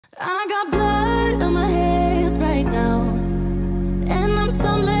I got blood on my hands right now, and I'm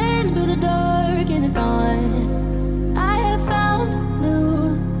stumbling through the dark in the dawn. I have found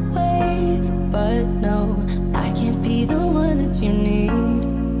new ways, but no, I can't be the one that you need.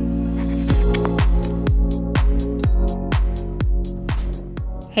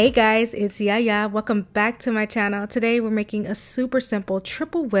 Hey guys, it's Yaya. Welcome back to my channel. Today we're making a super simple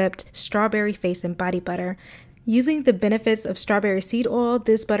triple whipped strawberry face and body butter. Using the benefits of strawberry seed oil,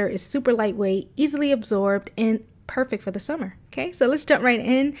 this butter is super lightweight, easily absorbed, and perfect for the summer. Okay, so let's jump right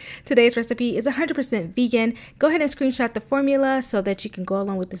in. Today's recipe is 100% vegan. Go ahead and screenshot the formula so that you can go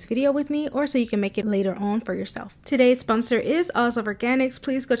along with this video with me, or so you can make it later on for yourself. Today's sponsor is Oslove Organics.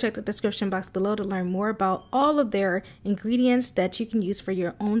 Please go check the description box below to learn more about all of their ingredients that you can use for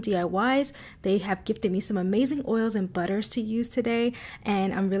your own DIYs. They have gifted me some amazing oils and butters to use today,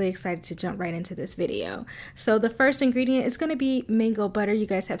 and I'm really excited to jump right into this video. So the first ingredient is going to be mango butter. You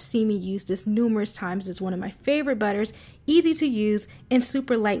guys have seen me use this numerous times. It's one of my favorite butters. Easy to use and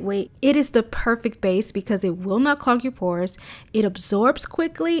super lightweight. It is the perfect base because it will not clog your pores, it absorbs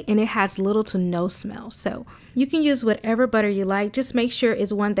quickly, and it has little to no smell. So you can use whatever butter you like. Just make sure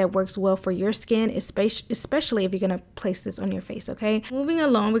it's one that works well for your skin, especially if you're going to place this on your face, okay? Moving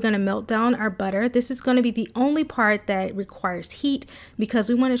along, we're going to melt down our butter. This is going to be the only part that requires heat because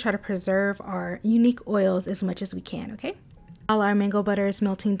we want to try to preserve our unique oils as much as we can, okay? While our mango butter is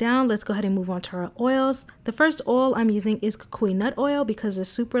melting down, let's go ahead and move on to our oils. The first oil I'm using is cocoa nut oil because it's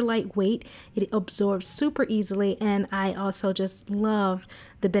super lightweight. It absorbs super easily, and I also just love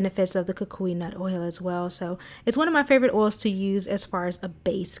the benefits of the cocoa nut oil as well. So it's one of my favorite oils to use as far as a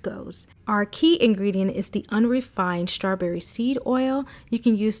base goes. Our key ingredient is the Unrefined Strawberry Seed oil. You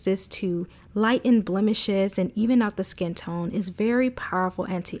can use this to lighten blemishes and even out the skin tone. It's very powerful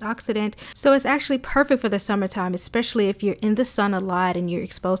antioxidant. So it's actually perfect for the summertime, especially if you're in the sun a lot and you're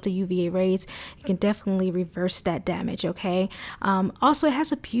exposed to UVA rays. You can definitely reverse that damage, okay? Also, it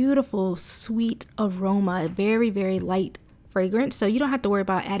has a beautiful sweet aroma, very, very light fragrance, so you don't have to worry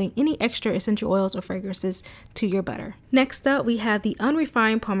about adding any extra essential oils or fragrances to your butter. Next up, we have the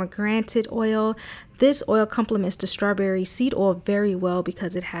unrefined pomegranate oil. This oil complements the strawberry seed oil very well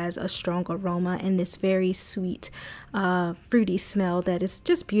because it has a strong aroma and this very sweet, fruity smell that is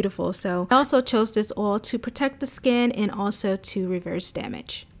just beautiful. So I also chose this oil to protect the skin and also to reverse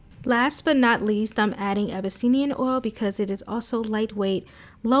damage. Last but not least, I'm adding Abyssinian oil because it is also lightweight,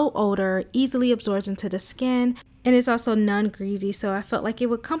 low odor, easily absorbs into the skin, and it's also non-greasy, so I felt like it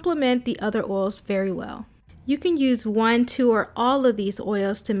would complement the other oils very well. You can use 1, 2, or all of these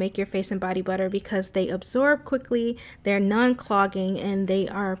oils to make your face and body butter because they absorb quickly, they're non-clogging, and they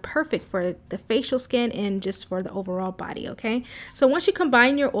are perfect for the facial skin and just for the overall body, okay? So once you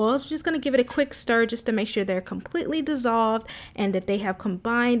combine your oils, you're just going to give it a quick stir just to make sure they're completely dissolved and that they have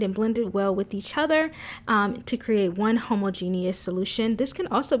combined and blended well with each other to create one homogeneous solution. This can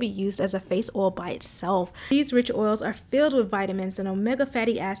also be used as a face oil by itself. These rich oils are filled with vitamins and omega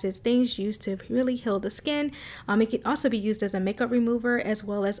fatty acids, things used to really heal the skin. It can also be used as a makeup remover as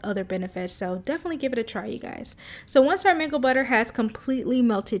well as other benefits, so definitely give it a try, you guys. So once our mango butter has completely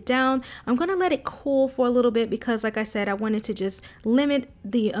melted down, I'm going to let it cool for a little bit because, like I said, I wanted to just limit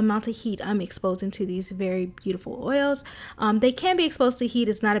the amount of heat I'm exposing to these very beautiful oils. They can be exposed to heat,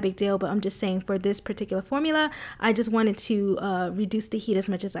 it's not a big deal, but I'm just saying for this particular formula, I just wanted to reduce the heat as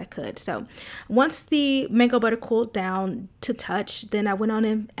much as I could. So once the mango butter cooled down to touch, then I went on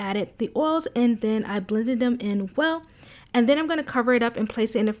and added the oils, and then I blended them in well, and then I'm going to cover it up and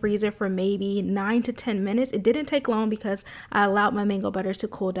place it in the freezer for maybe 9 to 10 minutes. It didn't take long because I allowed my mango butter to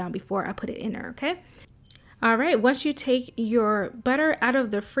cool down before I put it in there, okay? All right, once you take your butter out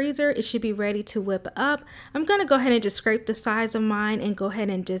of the freezer, it should be ready to whip up. I'm going to go ahead and just scrape the sides of mine and go ahead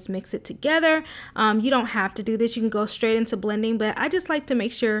and just mix it together. You don't have to do this. You can go straight into blending, but I just like to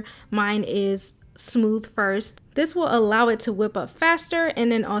make sure mine is smooth first. This will allow it to whip up faster and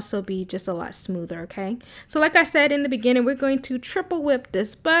then also be just a lot smoother, okay? So like I said in the beginning, we're going to triple whip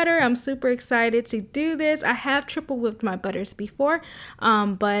this butter. I'm super excited to do this. I have triple whipped my butters before,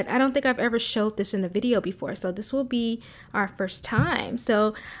 but I don't think I've ever showed this in a video before, so this will be our first time.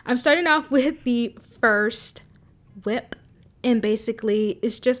 So I'm starting off with the first whip. And basically,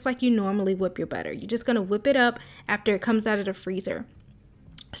 it's just like you normally whip your butter. You're just gonna whip it up after it comes out of the freezer.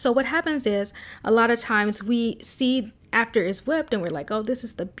 So what happens is a lot of times we see after it's whipped and we're like, oh, this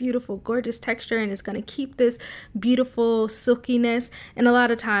is the beautiful, gorgeous texture and it's going to keep this beautiful silkiness. And a lot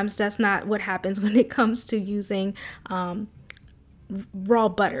of times that's not what happens when it comes to using raw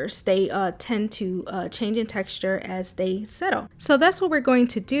butters. They tend to change in texture as they settle. So that's what we're going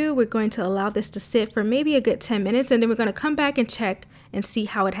to do. We're going to allow this to sit for maybe a good 10 minutes, and then we're going to come back and check and see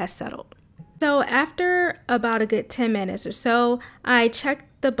how it has settled. So after about a good 10 minutes or so, I checked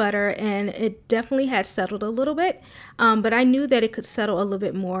the butter and it definitely had settled a little bit, but I knew that it could settle a little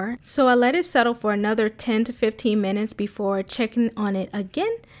bit more. So I let it settle for another 10 to 15 minutes before checking on it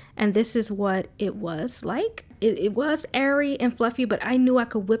again. And this is what it was like. It was airy and fluffy, but I knew I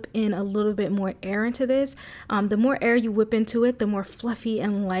could whip in a little bit more air into this. The more air you whip into it, the more fluffy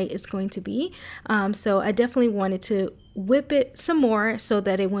and light it's going to be. So I definitely wanted to whip it some more so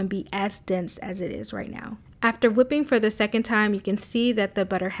that it wouldn't be as dense as it is right now. After whipping for the second time, you can see that the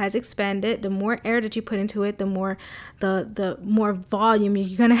butter has expanded. The more air that you put into it, the more volume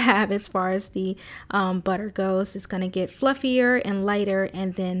you're gonna have as far as the butter goes. It's gonna get fluffier and lighter,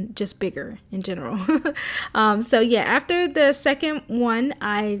 and then just bigger in general. So yeah, after the second one,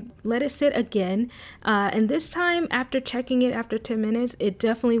 I let it sit again, and this time after checking it after 10 minutes, it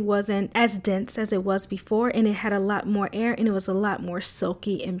definitely wasn't as dense as it was before, and it had a lot more air, and it was a lot more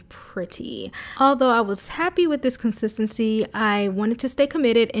silky and pretty. Although I was happy with this consistency, I wanted to stay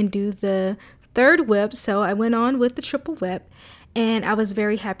committed and do the third whip, so I went on with the triple whip, and I was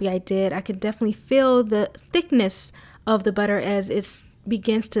very happy I did. I could definitely feel the thickness of the butter as it's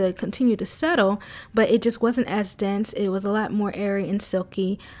begins to continue to settle, but it just wasn't as dense. It was a lot more airy and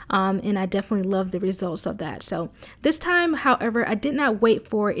silky, and I definitely loved the results of that. So this time, however, I did not wait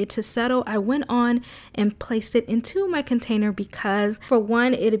for it to settle. I went on and placed it into my container because, for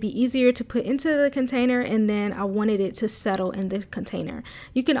one, it'd be easier to put into the container, and then I wanted it to settle in the container.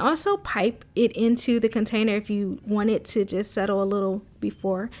 You can also pipe it into the container if you want it to just settle a little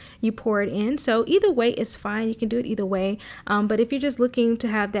before you pour it in. So either way is fine. You can do it either way, but if you're just looking to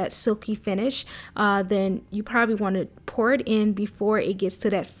have that silky finish, then you probably want to pour it in before it gets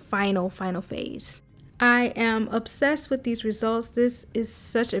to that final phase. I am obsessed with these results. This is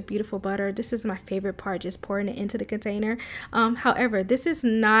such a beautiful butter. This is my favorite part, just pouring it into the container. However, this is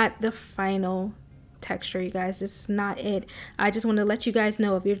not the final texture, you guys. This is not it. I just want to let you guys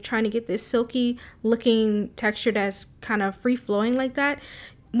know, if you're trying to get this silky looking texture that's kind of free flowing like that,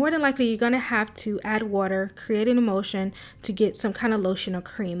 more than likely you're going to have to add water, create an emulsion to get some kind of lotion or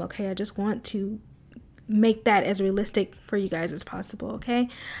cream. Okay, I just want to make that as realistic for you guys as possible. Okay,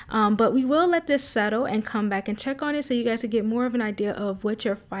 but we will let this settle and come back and check on it so you guys can get more of an idea of what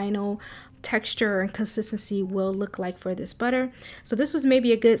your final texture and consistency will look like for this butter. So this was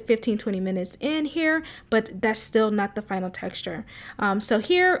maybe a good 15-20 minutes in here, but that's still not the final texture. So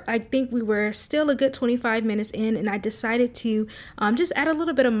here I think we were still a good 25 minutes in, and I decided to just add a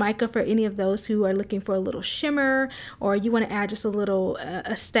little bit of mica for any of those who are looking for a little shimmer, or you want to add just a little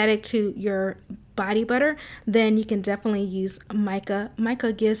aesthetic to your body butter. Then you can definitely use mica.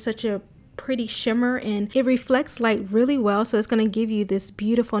 Mica gives such a pretty shimmer, and it reflects light really well, so it's going to give you this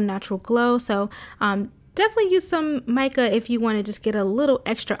beautiful natural glow. So definitely use some mica if you want to just get a little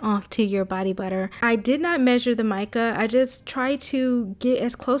extra oomph to your body butter. I did not measure the mica. I just tried to get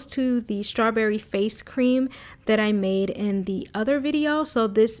as close to the strawberry face cream that I made in the other video. So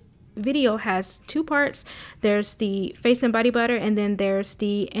this video has two parts. There's the face and body butter, and then there's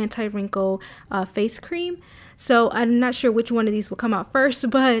the anti-wrinkle face cream. So I'm not sure which one of these will come out first,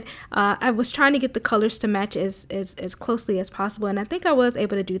 but I was trying to get the colors to match as closely as possible, and I think I was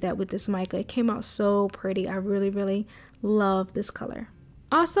able to do that with this mica. It came out so pretty. I really love this color.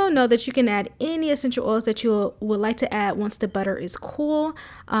 Also know that you can add any essential oils that you would like to add once the butter is cool,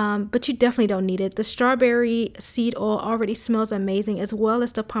 but you definitely don't need it. The strawberry seed oil already smells amazing, as well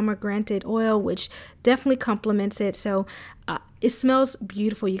as the pomegranate oil, which definitely complements it. So it smells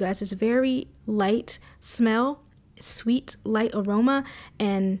beautiful, you guys. It's very light smell, sweet, light aroma,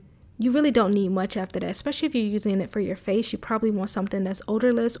 and you really don't need much after that, especially if you're using it for your face. You probably want something that's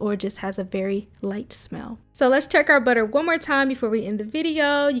odorless or just has a very light smell. So let's check our butter one more time before we end the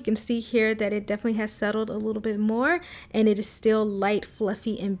video. You can see here that it definitely has settled a little bit more, and it is still light,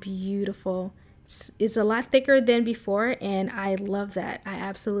 fluffy, and beautiful. It's a lot thicker than before, and I love that. I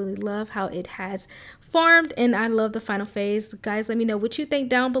absolutely love how it has formed, and I love the final phase. Guys, let me know what you think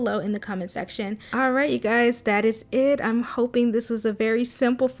down below in the comment section. All right, you guys, that is it. I'm hoping this was a very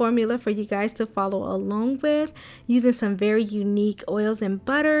simple formula for you guys to follow along with, using some very unique oils and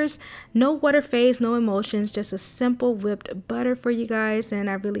butters. No water phase, no emulsions, just a simple whipped butter for you guys, and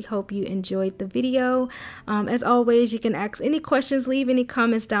I really hope you enjoyed the video. As always, you can ask any questions, leave any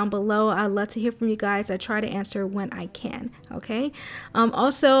comments down below. I'd love to hear from you guys. I try to answer when I can. Okay,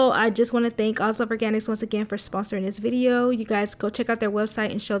 also I just want to thank Oslove Organics Organics once again for sponsoring this video. You guys go check out their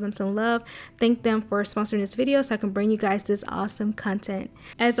website and show them some love. Thank them for sponsoring this video so I can bring you guys this awesome content.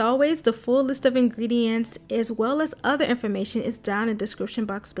 As always, the full list of ingredients as well as other information is down in the description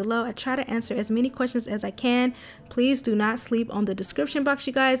box below. I try to answer as many questions as I can. Please do not sleep on the description box,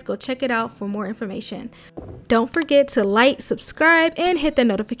 you guys. Go check it out for more information. Don't forget to like, subscribe, and hit the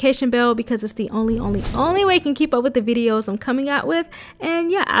notification bell because it's the only way you can keep up with the videos I'm coming out with.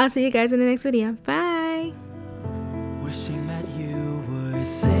 And yeah, I'll see you guys in the next video. Bye.